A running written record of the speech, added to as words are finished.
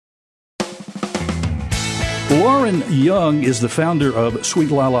Lauren Young is the founder of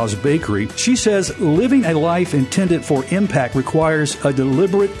Sweet Lala's Bakery. She says living a life intended for impact requires a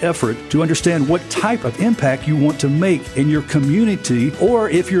deliberate effort to understand what type of impact you want to make in your community, or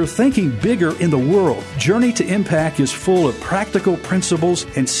if you're thinking bigger in the world. Journey to Impact is full of practical principles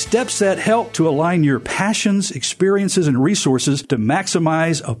and steps that help to align your passions, experiences, and resources to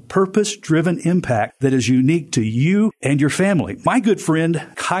maximize a purpose-driven impact that is unique to you and your family. My good friend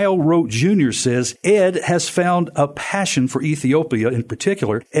Kyle Rote Jr. says Ed has found a passion for Ethiopia in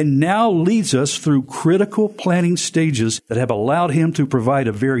particular, and now leads us through critical planning stages that have allowed him to provide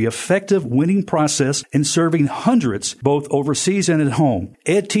a very effective winning process in serving hundreds both overseas and at home.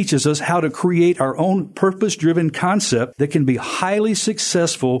 Ed teaches us how to create our own purpose-driven concept that can be highly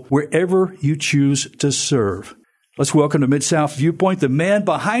successful wherever you choose to serve. Let's welcome to Mid-South Viewpoint, the man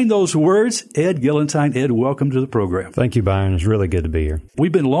behind those words, Ed Gillentine. Ed, welcome to the program. Thank you, Byron. It's really good to be here.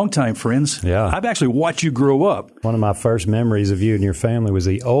 We've been longtime friends. Yeah. I've actually watched you grow up. One of my first memories of you and your family was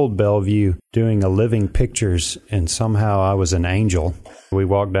the old Bellevue doing a living pictures, and somehow I was an angel. We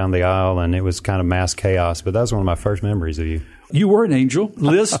walked down the aisle, and it was kind of mass chaos, but that was one of my first memories of you. You were an angel.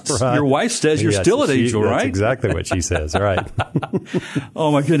 Liz, right. Your wife says you're still an angel, right? That's exactly what she says, right.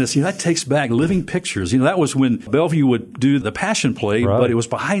 Oh, my goodness. That takes back living pictures. That was when Bellevue would do the Passion Play, right. But it was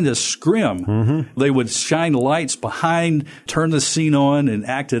behind the scrim. Mm-hmm. They would shine lights behind, turn the scene on, and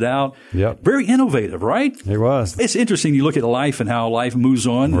act it out. Yep. Very innovative, right? It was. It's interesting. You look at life and how life moves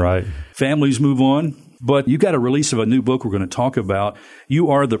on. Right. Families move on. But you got a release of a new book we're going to talk about. You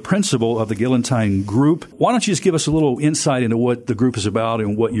are the principal of the Gillentine Group. Why don't you just give us a little insight into what the group is about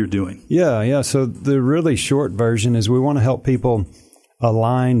and what you're doing? Yeah. So the really short version is we want to help people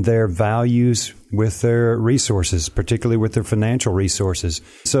align their values with their resources, particularly with their financial resources.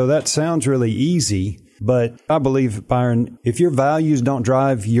 So that sounds really easy, but I believe, Byron, if your values don't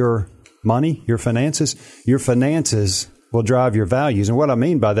drive your money, your finances will drive your values. And what I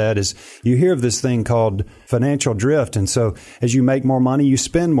mean by that is you hear of this thing called financial drift. And so as you make more money, you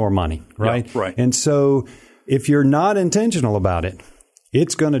spend more money, right? Yeah, right. And so if you're not intentional about it,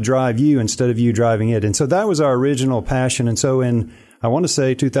 it's going to drive you instead of you driving it. And so that was our original passion. And so in, I want to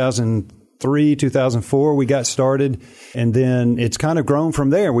say 2003, 2004, we got started. And then it's kind of grown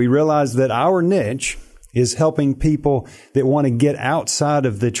from there. We realized that our niche is helping people that want to get outside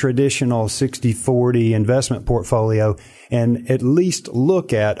of the traditional 60-40 investment portfolio and at least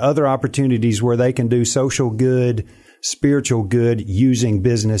look at other opportunities where they can do social good, spiritual good using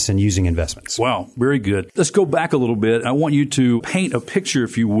business and using investments. Wow, very good. Let's go back a little bit. I want you to paint a picture,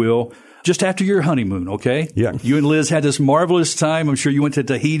 if you will, just after your honeymoon, okay? Yeah. You and Liz had this marvelous time. I'm sure you went to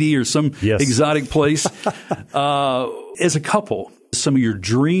Tahiti or some exotic place. As a couple, some of your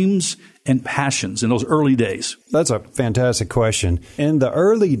dreams and passions in those early days? That's a fantastic question. In the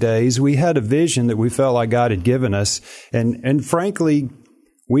early days, we had a vision that we felt like God had given us. And frankly,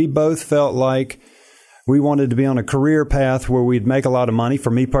 we both felt like we wanted to be on a career path where we'd make a lot of money. For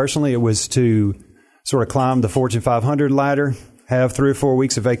me personally, it was to sort of climb the Fortune 500 ladder, have 3 or 4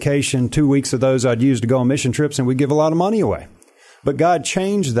 weeks of vacation. 2 weeks of those I'd use to go on mission trips, and we'd give a lot of money away. But God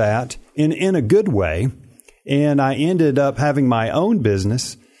changed that in a good way. And I ended up having my own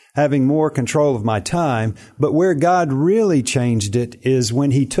business, having more control of my time. But where God really changed it is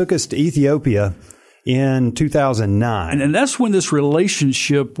when He took us to Ethiopia in 2009. And that's when this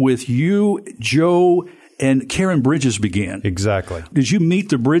relationship with you, Joe, and Karen Bridges began. Exactly. Did you meet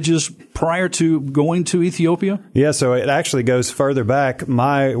the Bridges prior to going to Ethiopia? Yeah, so it actually goes further back.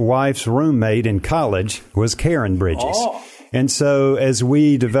 My wife's roommate in college was Karen Bridges. Oh. And so as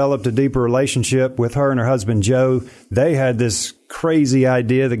we developed a deeper relationship with her and her husband, Joe, they had this crazy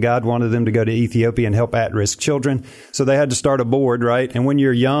idea that God wanted them to go to Ethiopia and help at-risk children. So they had to start a board, right? And when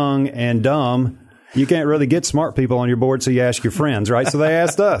you're young and dumb, you can't really get smart people on your board, so you ask your friends, right? So they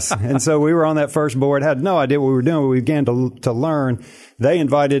asked us. And so we were on that first board, had no idea what we were doing. We began to learn. They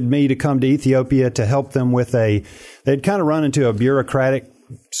invited me to come to Ethiopia to help them with they'd kind of run into a bureaucratic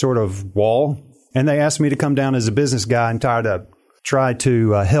sort of wall. And they asked me to come down as a business guy and try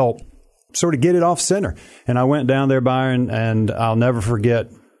to help sort of get it off center. And I went down there, Byron, and I'll never forget,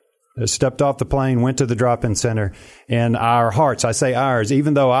 stepped off the plane, went to the drop-in center, and our hearts, I say ours,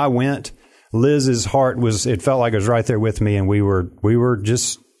 even though I went, Liz's heart it felt like it was right there with me, and we were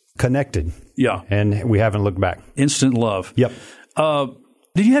just connected. Yeah. And we haven't looked back. Instant love. Yep.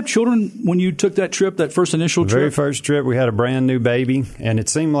 Did you have children when you took that trip, that first initial trip? The very first trip, we had a brand new baby, and it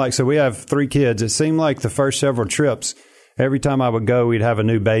seemed like, so we have 3 kids. It seemed like the first several trips, every time I would go, we'd have a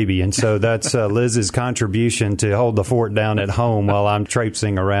new baby. And so that's Liz's contribution to hold the fort down at home while I'm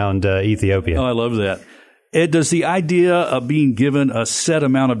traipsing around Ethiopia. Oh, I love that. Ed, does the idea of being given a set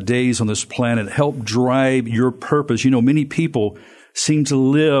amount of days on this planet help drive your purpose? You know, many people seem to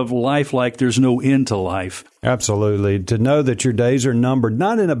live life like there's no end to life. Absolutely. To know that your days are numbered,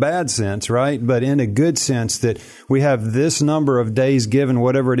 not in a bad sense, right? But in a good sense, that we have this number of days given,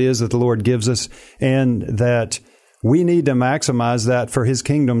 whatever it is that the Lord gives us, and that we need to maximize that for His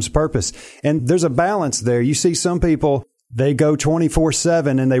kingdom's purpose. And there's a balance there. You see some people, they go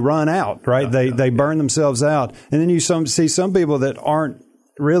 24/7 and they run out, right? They burn themselves out. And then you see some people that aren't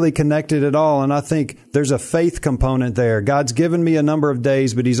really connected at all. And I think there's a faith component there. God's given me a number of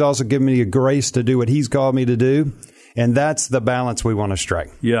days, but He's also given me a grace to do what He's called me to do. And that's the balance we want to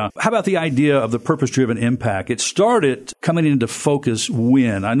strike. Yeah. How about the idea of the purpose-driven impact? It started coming into focus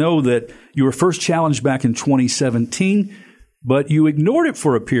when? I know that you were first challenged back in 2017, but you ignored it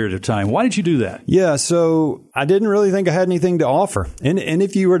for a period of time. Why did you do that? Yeah, so I didn't really think I had anything to offer. And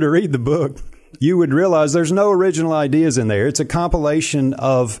if you were to read the book, you would realize there's no original ideas in there. It's a compilation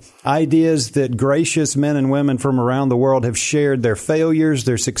of ideas that gracious men and women from around the world have shared, their failures,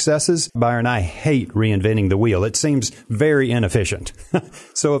 their successes. Byron, I hate reinventing the wheel. It seems very inefficient.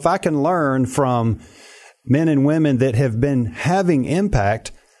 So if I can learn from men and women that have been having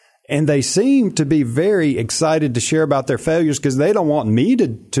impact, and they seem to be very excited to share about their failures because they don't want me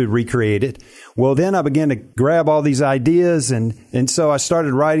to recreate it. Well, then I began to grab all these ideas, and so I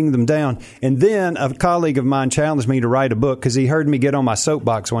started writing them down. And then a colleague of mine challenged me to write a book because he heard me get on my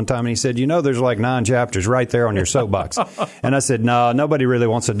soapbox one time, and he said, there's like 9 chapters right there on your soapbox. And I said, no, nobody really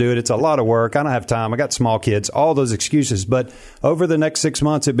wants to do it. It's a lot of work. I don't have time. I got small kids, all those excuses. But over the next 6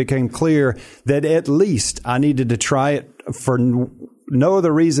 months, it became clear that at least I needed to try it for no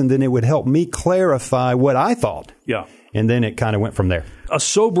other reason than it would help me clarify what I thought. Yeah. And then it kind of went from there. A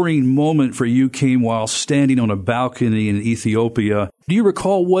sobering moment for you came while standing on a balcony in Ethiopia. Do you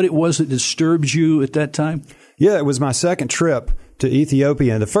recall what it was that disturbed you at that time? Yeah, it was my second trip to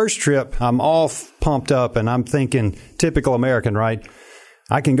Ethiopia. The first trip, I'm all pumped up and I'm thinking, typical American, right?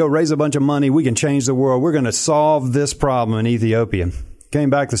 I can go raise a bunch of money. We can change the world. We're going to solve this problem in Ethiopia. Came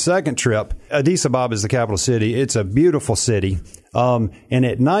back the second trip. Addis Ababa is the capital city. It's a beautiful city. And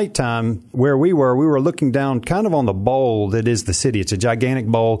at nighttime, where we were looking down kind of on the bowl that is the city. It's a gigantic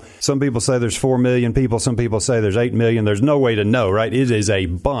bowl. Some people say there's 4 million people. Some people say there's 8 million. There's no way to know, right? It is a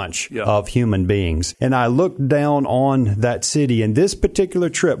bunch of human beings. And I looked down on that city. And this particular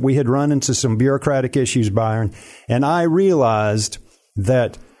trip, we had run into some bureaucratic issues, Byron. And I realized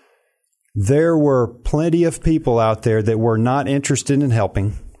that there were plenty of people out there that were not interested in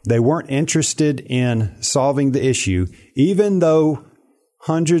helping. They weren't interested in solving the issue, even though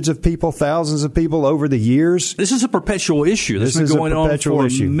hundreds of people, thousands of people over the years. This is a perpetual issue. This has been going on for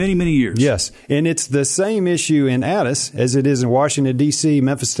many, many years. Yes. And it's the same issue in Addis as it is in Washington, D.C.,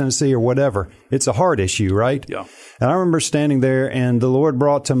 Memphis, Tennessee, or whatever. It's a hard issue, right? Yeah. And I remember standing there and the Lord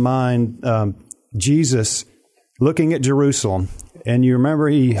brought to mind Jesus looking at Jerusalem. And you remember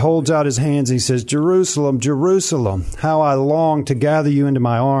He holds out His hands and He says, Jerusalem, Jerusalem, how I long to gather you into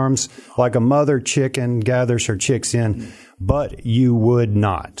my arms like a mother chicken gathers her chicks in, but you would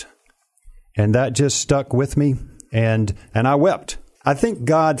not. And that just stuck with me, and I wept. I think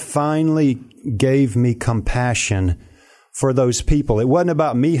God finally gave me compassion for those people. It wasn't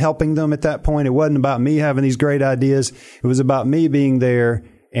about me helping them at that point. It wasn't about me having these great ideas. It was about me being there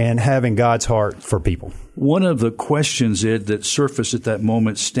and having God's heart for people. One of the questions, Ed, that surfaced at that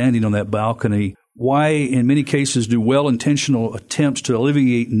moment, standing on that balcony, why in many cases do well-intentional attempts to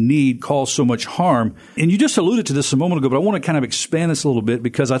alleviate need cause so much harm? And you just alluded to this a moment ago, but I want to kind of expand this a little bit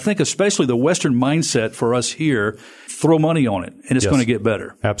because I think especially the Western mindset for us here, throw money on it and it's going to get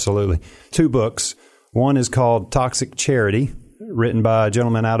better. Absolutely. 2 books. One is called Toxic Charity, written by a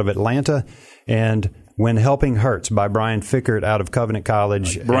gentleman out of Atlanta, and When Helping Hurts by Brian Fickert out of Covenant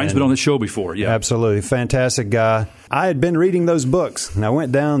College. Brian's been on the show before. Yeah, absolutely. Fantastic guy. I had been reading those books, and I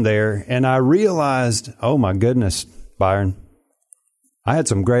went down there, and I realized, oh my goodness, Byron, I had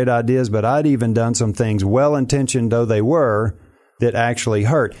some great ideas, but I'd even done some things, well-intentioned though they were, that actually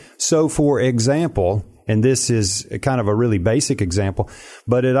hurt. So, for example, and this is kind of a really basic example,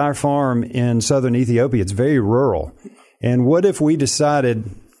 but at our farm in southern Ethiopia, it's very rural. And what if we decided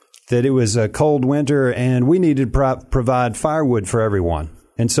that it was a cold winter and we needed to provide firewood for everyone?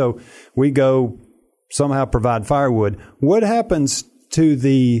 And so we go somehow provide firewood. What happens to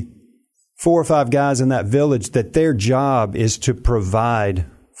the 4 or 5 guys in that village that their job is to provide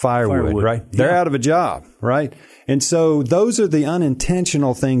firewood, right? They're out of a job, right? And so those are the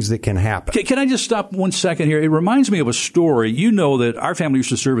unintentional things that can happen. Can I just stop 1 second here? It reminds me of a story. You know that our family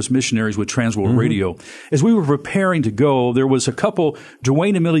used to serve as missionaries with Transworld Radio. As we were preparing to go, there was a couple,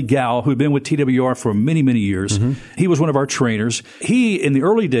 Dwayne and Millie Gow, who had been with TWR for many, many years. He was one of our trainers. He, in the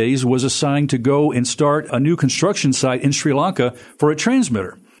early days, was assigned to go and start a new construction site in Sri Lanka for a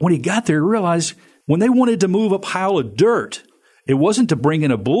transmitter. When he got there, he realized when they wanted to move a pile of dirt, it wasn't to bring in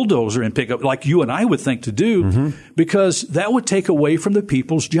a bulldozer and pick up like you and I would think to do, because that would take away from the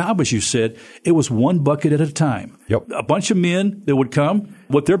people's job, as you said. It was one bucket at a time. A bunch of men that would come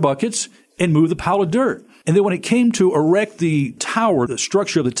with their buckets and move the pile of dirt. And then when it came to erect the tower, the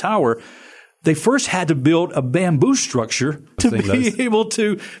structure of the tower, they first had to build a bamboo structure to be able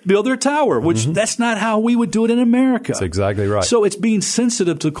to build their tower, which that's not how we would do it in America. That's exactly right. So it's being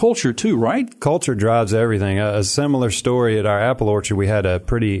sensitive to culture too, right? Culture drives everything. A similar story at our apple orchard, we had a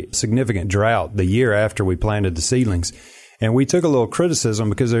pretty significant drought the year after we planted the seedlings. And we took a little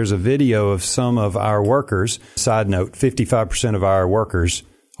criticism because there's a video of some of our workers. Side note, 55% of our workers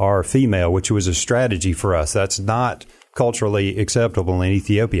are female, which was a strategy for us. That's not culturally acceptable in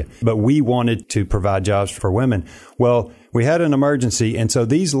Ethiopia. But we wanted to provide jobs for women. Well, we had an emergency, and so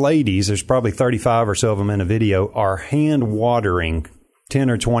these ladies, there's probably 35 or so of them in a video, are hand watering 10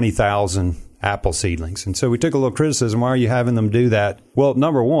 or 20,000 apple seedlings. And so we took a little criticism. Why are you having them do that? Well,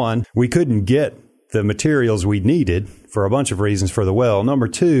 number one, we couldn't get the materials we needed for a bunch of reasons for the well. Number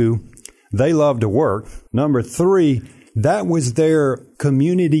two, they love to work. Number three, that was their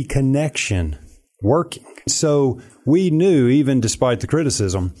community connection working. So we knew, even despite the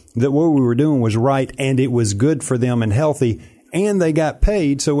criticism, that what we were doing was right and it was good for them and healthy, and they got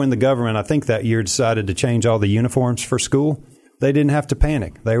paid. So when the government, I think that year, decided to change all the uniforms for school, they didn't have to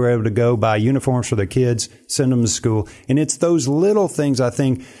panic. They were able to go buy uniforms for their kids, send them to school. And it's those little things, I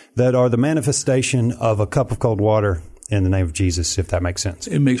think, that are the manifestation of a cup of cold water in the name of Jesus, if that makes sense.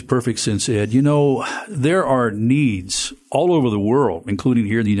 It makes perfect sense, Ed. You know, there are needs all over the world, including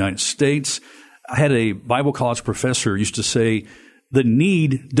here in the United States. I had a Bible college professor used to say, the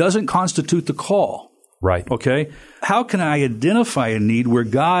need doesn't constitute the call. Right. Okay? How can I identify a need where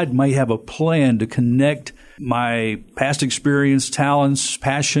God may have a plan to connect my past experience, talents,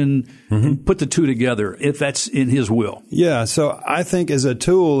 passion, and put the two together if that's in His will? Yeah. So I think as a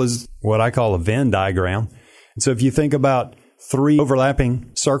tool is what I call a Venn diagram. So if you think about three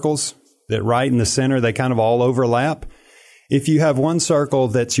overlapping circles that right in the center, they kind of all overlap. If you have one circle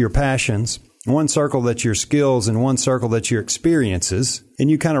that's your passions, one circle that's your skills, and one circle that's your experiences, and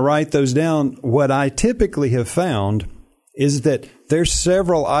you kind of write those down, what I typically have found is that there's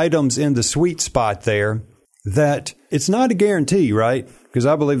several items in the sweet spot there that it's not a guarantee, right? Because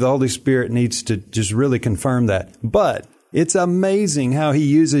I believe the Holy Spirit needs to just really confirm that. But it's amazing how He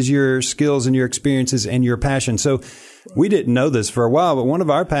uses your skills and your experiences and your passion. So we didn't know this for a while, but one of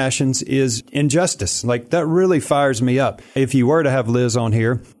our passions is injustice. Like, that really fires me up. If you were to have Liz on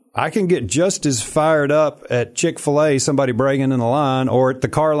here, I can get just as fired up at Chick-fil-A, somebody breaking in the line, or at the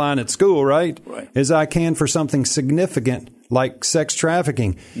car line at school, right? As I can for something significant like sex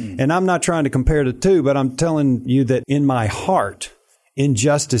trafficking. And I'm not trying to compare the two, but I'm telling you that in my heart,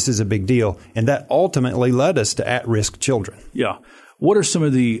 injustice is a big deal. And that ultimately led us to at-risk children. Yeah. What are some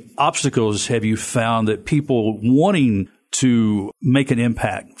of the obstacles have you found that people wanting to make an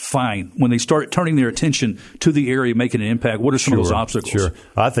impact find when they start turning their attention to the area making an impact? What are some of those obstacles? Sure.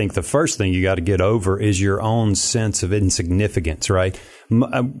 I think the first thing you got to get over is your own sense of insignificance, right?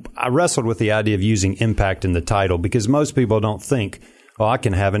 I wrestled with the idea of using impact in the title because most people don't think, oh, I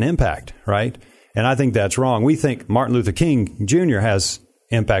can have an impact, right? And I think that's wrong. We think Martin Luther King Jr. has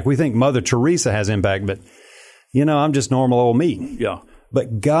impact. We think Mother Teresa has impact, but, you know, I'm just normal old me. Yeah.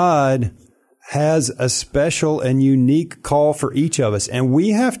 But God has a special and unique call for each of us. And we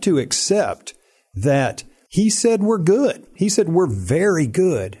have to accept that He said we're good. He said we're very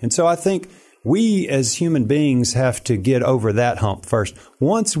good. And so I think we as human beings have to get over that hump first.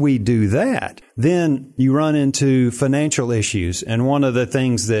 Once we do that, then you run into financial issues. And one of the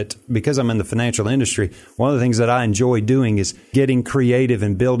things that, because I'm in the financial industry, one of the things that I enjoy doing is getting creative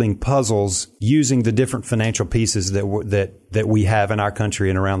and building puzzles using the different financial pieces that we have in our country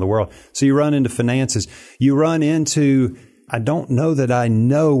and around the world. So you run into finances. You run into, I don't know that I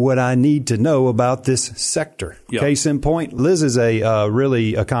know what I need to know about this sector. Yep. Case in point, Liz is a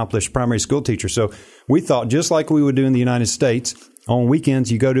really accomplished primary school teacher. So we thought, just like we would do in the United States, on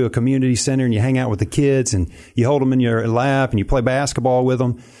weekends you go to a community center and you hang out with the kids and you hold them in your lap and you play basketball with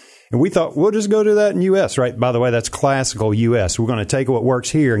them. And we thought, we'll just go do that in the U.S., right? By the way, that's classical U.S. We're going to take what works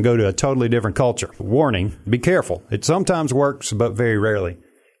here and go to a totally different culture. Warning, be careful. It sometimes works, but very rarely.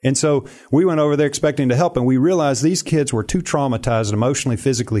 And so we went over there expecting to help, and we realized these kids were too traumatized emotionally,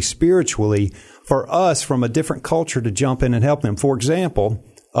 physically, spiritually for us from a different culture to jump in and help them. For example,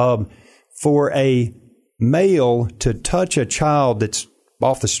 for a male to touch a child that's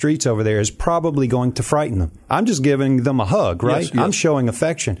off the streets over there is probably going to frighten them. I'm just giving them a hug, right? Yes, yes. I'm showing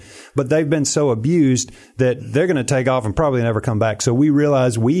affection. But they've been so abused that they're going to take off and probably never come back. So we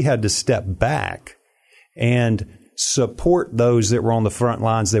realized we had to step back and support those that were on the front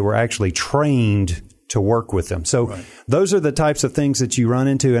lines that were actually trained to work with them. So those are the types of things that you run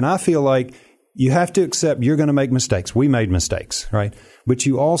into. And I feel like you have to accept you're going to make mistakes. We made mistakes, right? But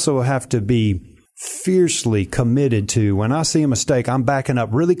you also have to be fiercely committed to, when I see a mistake, I'm backing up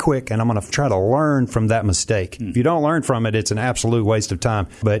really quick and I'm going to try to learn from that mistake. If you don't learn from it, it's an absolute waste of time.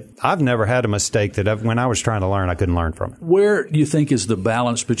 But I've never had a mistake that when I was trying to learn, I couldn't learn from it. Where do you think is the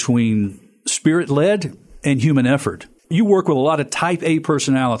balance between spirit-led and human effort? You work with a lot of type A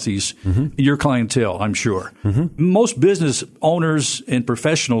personalities in your clientele, I'm sure. Most business owners and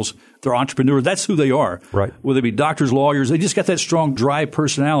professionals, they're entrepreneurs. That's who they are. Right. Whether they be doctors, lawyers, they just got that strong drive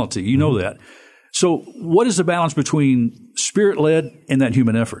personality. You know that. So what is the balance between spirit-led and that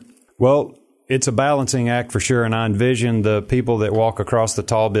human effort? Well, it's a balancing act for sure. And I envision the people that walk across the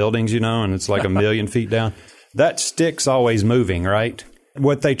tall buildings, and it's like 1,000,000 feet down. That stick's always moving, right?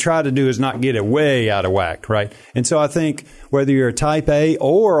 What they try to do is not get it way out of whack, right? And so I think whether you're a type A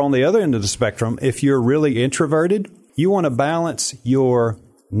or on the other end of the spectrum, if you're really introverted, you want to balance your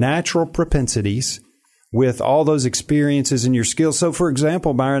natural propensities with all those experiences and your skills. So, for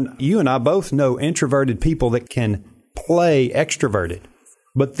example, Byron, you and I both know introverted people that can play extroverted,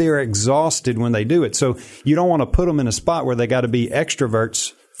 but they're exhausted when they do it. So you don't want to put them in a spot where they got to be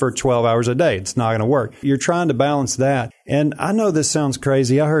extroverts for 12 hours a day. It's not going to work. You're trying to balance that. And I know this sounds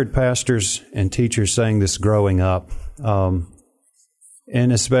crazy. I heard pastors and teachers saying this growing up, and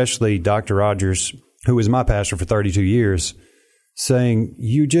especially Dr. Rogers, who was my pastor for 32 years, saying,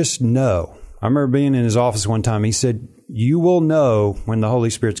 you just know. I remember being in his office one time. He said, you will know when the Holy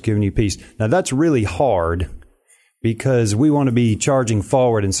Spirit's giving you peace. Now, that's really hard because we want to be charging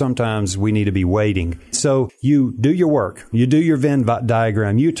forward and sometimes we need to be waiting. So you do your work. You do your Venn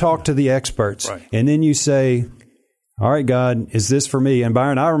diagram. You talk to the experts. Right. And then you say, all right, God, is this for me? And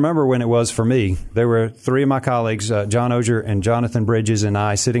Byron, I remember when it was for me. There were three of my colleagues, John Ozier and Jonathan Bridges and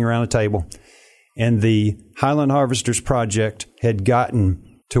I, sitting around a table. And the Highland Harvesters Project had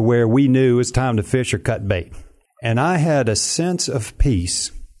gotten to where we knew it was time to fish or cut bait. And I had a sense of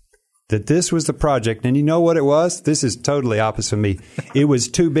peace that this was the project. And you know what it was? This is totally opposite of me. It was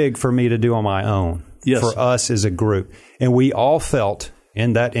too big for me to do on my own, for us as a group. And we all felt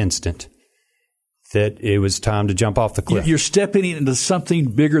in that instant that it was time to jump off the cliff. You're stepping into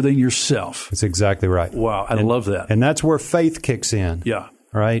something bigger than yourself. That's exactly right. Wow, I love that. And that's where faith kicks in. Yeah.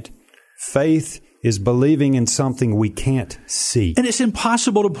 Right? Faith is believing in something we can't see. And it's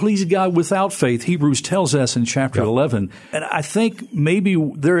impossible to please God without faith. Hebrews tells us in chapter 11. And I think maybe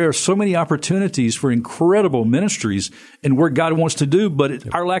there are so many opportunities for incredible ministries and where God wants to do,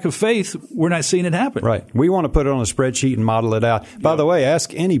 but our lack of faith, we're not seeing it happen. Right. We want to put it on a spreadsheet and model it out. By the way,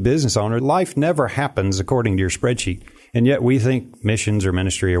 ask any business owner, life never happens according to your spreadsheet. And yet we think missions or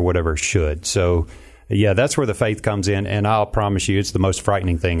ministry or whatever should. So, yeah, that's where the faith comes in. And I'll promise you, it's the most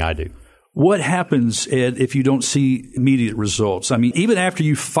frightening thing I do. What happens, Ed, if you don't see immediate results? I mean, even after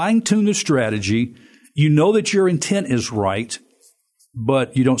you fine-tune the strategy, you know that your intent is right,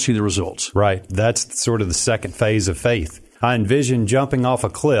 but you don't see the results. Right. That's sort of the second phase of faith. I envision jumping off a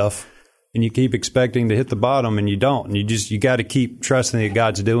cliff and you keep expecting to hit the bottom and you don't. And you got to keep trusting that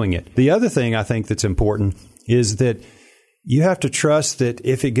God's doing it. The other thing I think that's important is that you have to trust that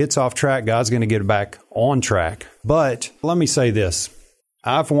if it gets off track, God's going to get it back on track. But let me say this.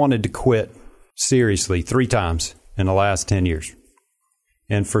 I've wanted to quit seriously 3 times in the last 10 years.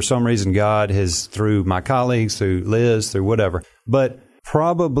 And for some reason, God has, through my colleagues, through Liz, through whatever. But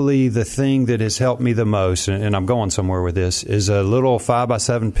probably the thing that has helped me the most, and I'm going somewhere with this, is a little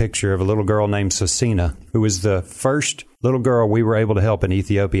 5x7 picture of a little girl named Sasina, who was the first little girl we were able to help in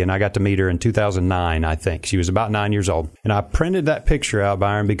Ethiopia. And I got to meet her in 2009, I think. She was about 9 years old. And I printed that picture out,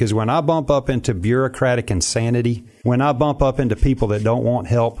 Byron, because when I bump up into bureaucratic insanity, when I bump up into people that don't want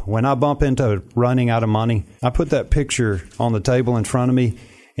help, when I bump into running out of money, I put that picture on the table in front of me.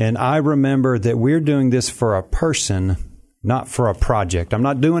 And I remember that we're doing this for a person, not for a project. I'm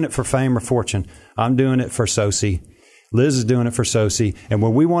not doing it for fame or fortune. I'm doing it for SOSI. Liz is doing it for SOSI. And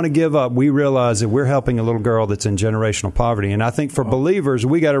when we want to give up, we realize that we're helping a little girl that's in generational poverty. And I think for believers,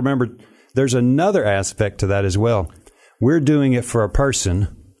 we got to remember there's another aspect to that as well. We're doing it for a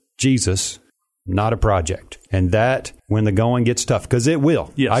person, Jesus, not a project. And that when the going gets tough, because it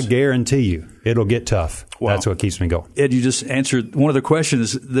will. Yes. I guarantee you it'll get tough. Wow. That's what keeps me going. Ed, you just answered one of the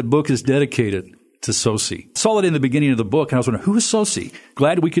questions. The book is dedicated to Sosie. I saw it in the beginning of the book, and I was wondering, who is Sosie?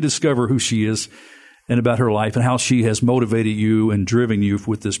 Glad we could discover who she is and about her life and how she has motivated you and driven you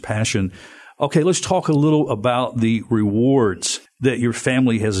with this passion. Okay, let's talk a little about the rewards that your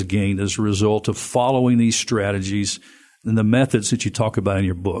family has gained as a result of following these strategies and the methods that you talk about in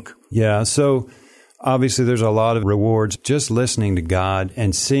your book. Yeah, so obviously there's a lot of rewards just listening to God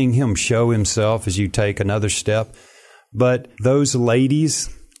and seeing Him show Himself as you take another step. But those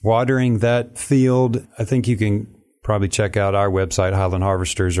ladies watering that field, I think you can probably check out our website, Highland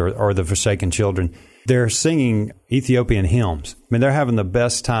Harvesters, or the Forsaken Children. They're singing Ethiopian hymns. I mean, they're having the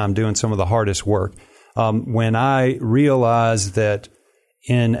best time doing some of the hardest work. When I realized that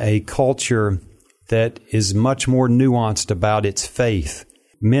in a culture that is much more nuanced about its faith,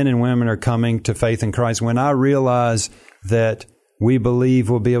 men and women are coming to faith in Christ. When I realized that we believe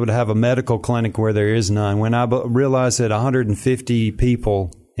we'll be able to have a medical clinic where there is none, when I realized that 150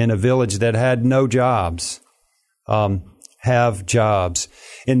 people in a village that had no jobs have jobs.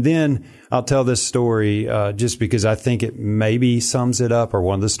 And then I'll tell this story just because I think it maybe sums it up, or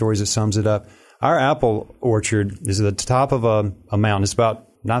one of the stories that sums it up. Our apple orchard is at the top of a mountain. It's about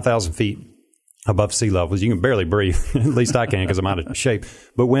 9,000 feet above sea level. You can barely breathe. At least I can, because I'm out of shape.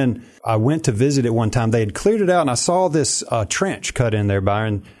 But when I went to visit it one time, they had cleared it out, and I saw this trench cut in there,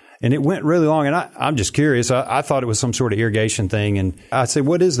 Byron, and it went really long. And I'm just curious. I thought it was some sort of irrigation thing. And I said,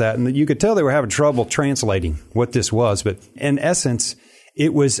 what is that? And you could tell they were having trouble translating what this was. But in essence,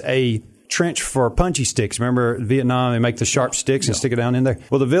 it was a trench for punchy sticks. Remember Vietnam, they make the sharp sticks and stick it down in there?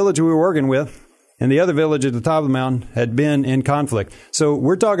 Well, the village we were working with and the other village at the top of the mountain had been in conflict. So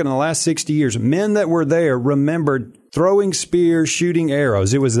we're talking in the last 60 years, men that were there remembered throwing spears, shooting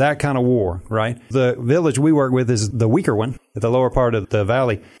arrows. It was that kind of war, right? The village we work with is the weaker one at the lower part of the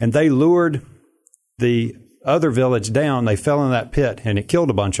valley, and they lured the other village down. They fell in that pit, and it killed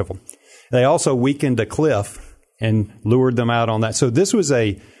a bunch of them. They also weakened a cliff and lured them out on that. So this was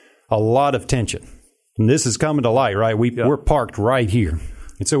a lot of tension. And this is coming to light, right? We're parked right here.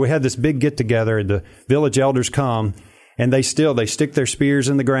 And so we had this big get-together. The village elders come, and they stick their spears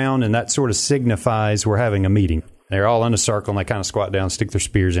in the ground, and that sort of signifies we're having a meeting. They're all in a circle, and they kind of squat down and stick their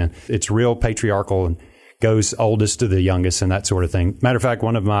spears in. It's real patriarchal and goes oldest to the youngest and that sort of thing. Matter of fact,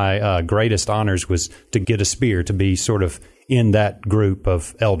 one of my greatest honors was to get a spear, to be sort of in that group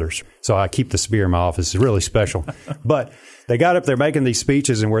of elders. So I keep the spear in my office. It's really special. But they got up there making these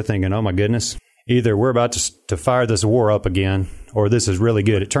speeches, and we're thinking, oh, my goodness, either we're about to fire this war up again, or this is really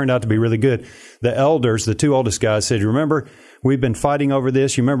good. It turned out to be really good. The elders, the two oldest guys, said, remember, we've been fighting over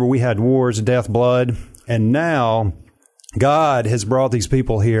this. You remember we had wars, death, blood, and now God has brought these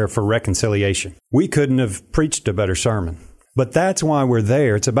people here for reconciliation. We couldn't have preached a better sermon. But that's why we're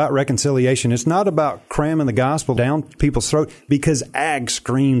there. It's about reconciliation. It's not about cramming the gospel down people's throat, because ag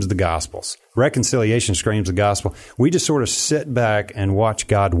screams the gospels. Reconciliation screams the gospel. We just sort of sit back and watch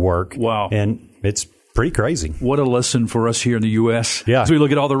God work. Wow. And it's pretty crazy. What a lesson for us here in the U.S. Yeah. As we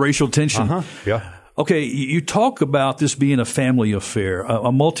look at all the racial tension. Yeah. Okay, you talk about this being a family affair,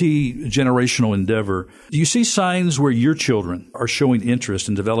 a multi-generational endeavor. Do you see signs where your children are showing interest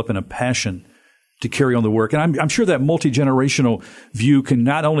and developing a passion to carry on the work? And I'm sure that multi-generational view can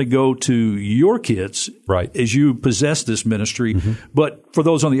not only go to your kids, right, as you possess this ministry, but for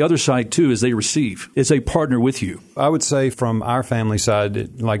those on the other side too, as they receive, as they partner with you. I would say from our family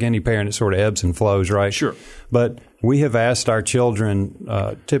side, like any parent, it sort of ebbs and flows, right? Sure. But we have asked our children,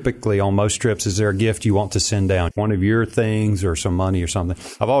 typically on most trips, is there a gift you want to send down? One of your things or some money or something.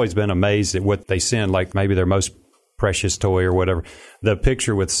 I've always been amazed at what they send, like maybe their most precious toy or whatever. The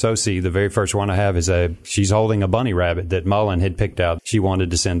picture with Sosie, the very first one I have, is she's holding a bunny rabbit that Mullen had picked out. She wanted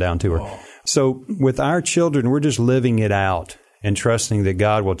to send down to her. Oh. So with our children, we're just living it out and trusting that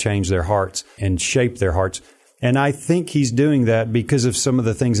God will change their hearts and shape their hearts. And I think He's doing that because of some of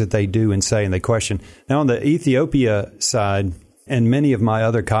the things that they do and say and they question. Now, on the Ethiopia side, and many of my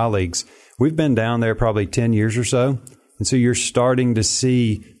other colleagues, we've been down there probably 10 years or so. And so you're starting to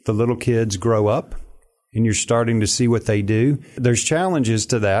see the little kids grow up, and you're starting to see what they do. There's challenges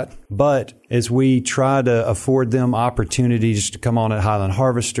to that, but as we try to afford them opportunities to come on at Highland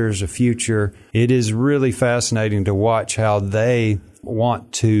Harvesters, a future, it is really fascinating to watch how they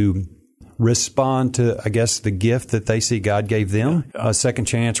want to respond to, I guess, the gift that they see God gave them, a second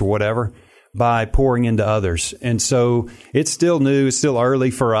chance or whatever, by pouring into others. And so it's still new, it's still early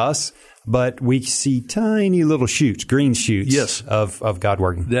for us, but we see tiny little shoots, green shoots, yes, of God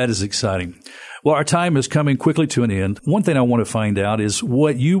working. That is exciting. Well, our time is coming quickly to an end. One thing I want to find out is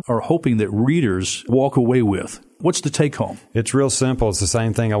what you are hoping that readers walk away with. What's the take home? It's real simple. It's the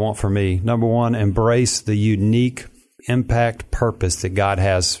same thing I want for me. Number one, embrace the unique impact purpose that God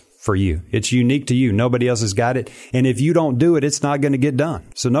has for you. It's unique to you. Nobody else has got it. And if you don't do it, it's not going to get done.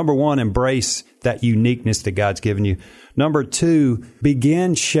 So number one, embrace that uniqueness that God's given you. Number two,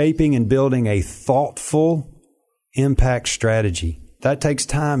 begin shaping and building a thoughtful impact strategy. That takes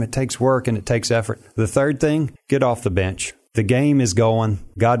time, it takes work, and it takes effort. The third thing, get off the bench. The game is going.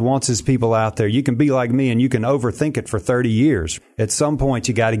 God wants His people out there. You can be like me and you can overthink it for 30 years. At some point,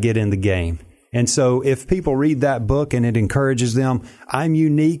 you got to get in the game. And so if people read that book and it encourages them, I'm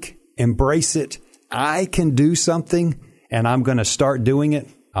unique, embrace it, I can do something, and I'm going to start doing it,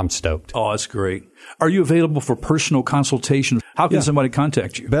 I'm stoked. Oh, that's great. Are you available for personal consultation? How can somebody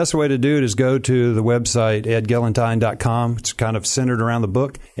contact you? Best way to do it is go to the website, edgalentine.com. It's kind of centered around the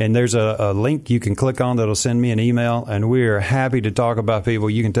book. And there's a link you can click on that'll send me an email. And we are happy to talk about people.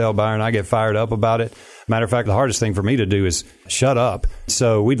 You can tell, Byron, I get fired up about it. Matter of fact, the hardest thing for me to do is shut up.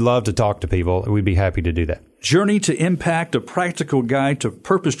 So we'd love to talk to people. We'd be happy to do that. Journey to Impact, a practical guide to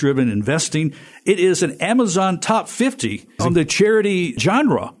purpose-driven investing. It is an Amazon top 50 on the charity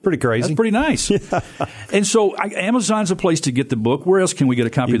genre. Pretty crazy. That's pretty nice. And so Amazon's a place to get the book. Where else can we get a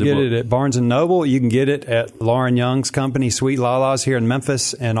copy of the book? You can get it at Barnes & Noble. You can get it at Lauren Young's company, Sweet Lala's, here in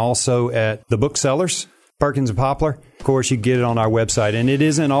Memphis, and also at the booksellers, Perkins and Poplar. Of course, you can get it on our website, and it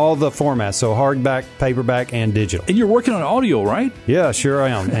is in all the formats, so hardback, paperback, and digital. And you're working on audio, right? Yeah, sure I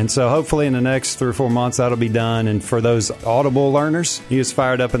am. And so hopefully in the next 3 or 4 months, that'll be done. And for those Audible learners, you just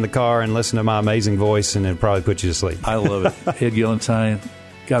fire it up in the car and listen to my amazing voice, and it'll probably put you to sleep. I love it. Ed Galentine,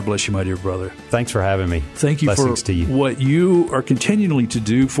 God bless you, my dear brother. Thanks for having me. Thank you Blessings for to you. What you are continuing to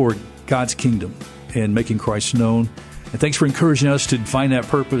do for God's kingdom and making Christ known. And thanks for encouraging us to find that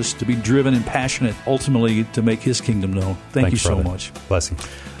purpose, to be driven and passionate, ultimately to make His kingdom known. Thanks you so brother. much. Blessings.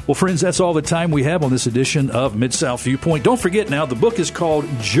 Well, friends, that's all the time we have on this edition of Mid-South Viewpoint. Don't forget now, the book is called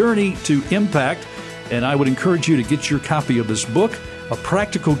Journey to Impact, and I would encourage you to get your copy of this book, A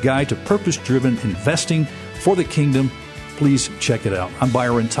Practical Guide to Purpose-Driven Investing for the Kingdom. Please check it out. I'm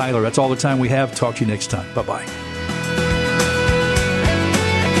Byron Tyler. That's all the time we have. Talk to you next time. Bye-bye.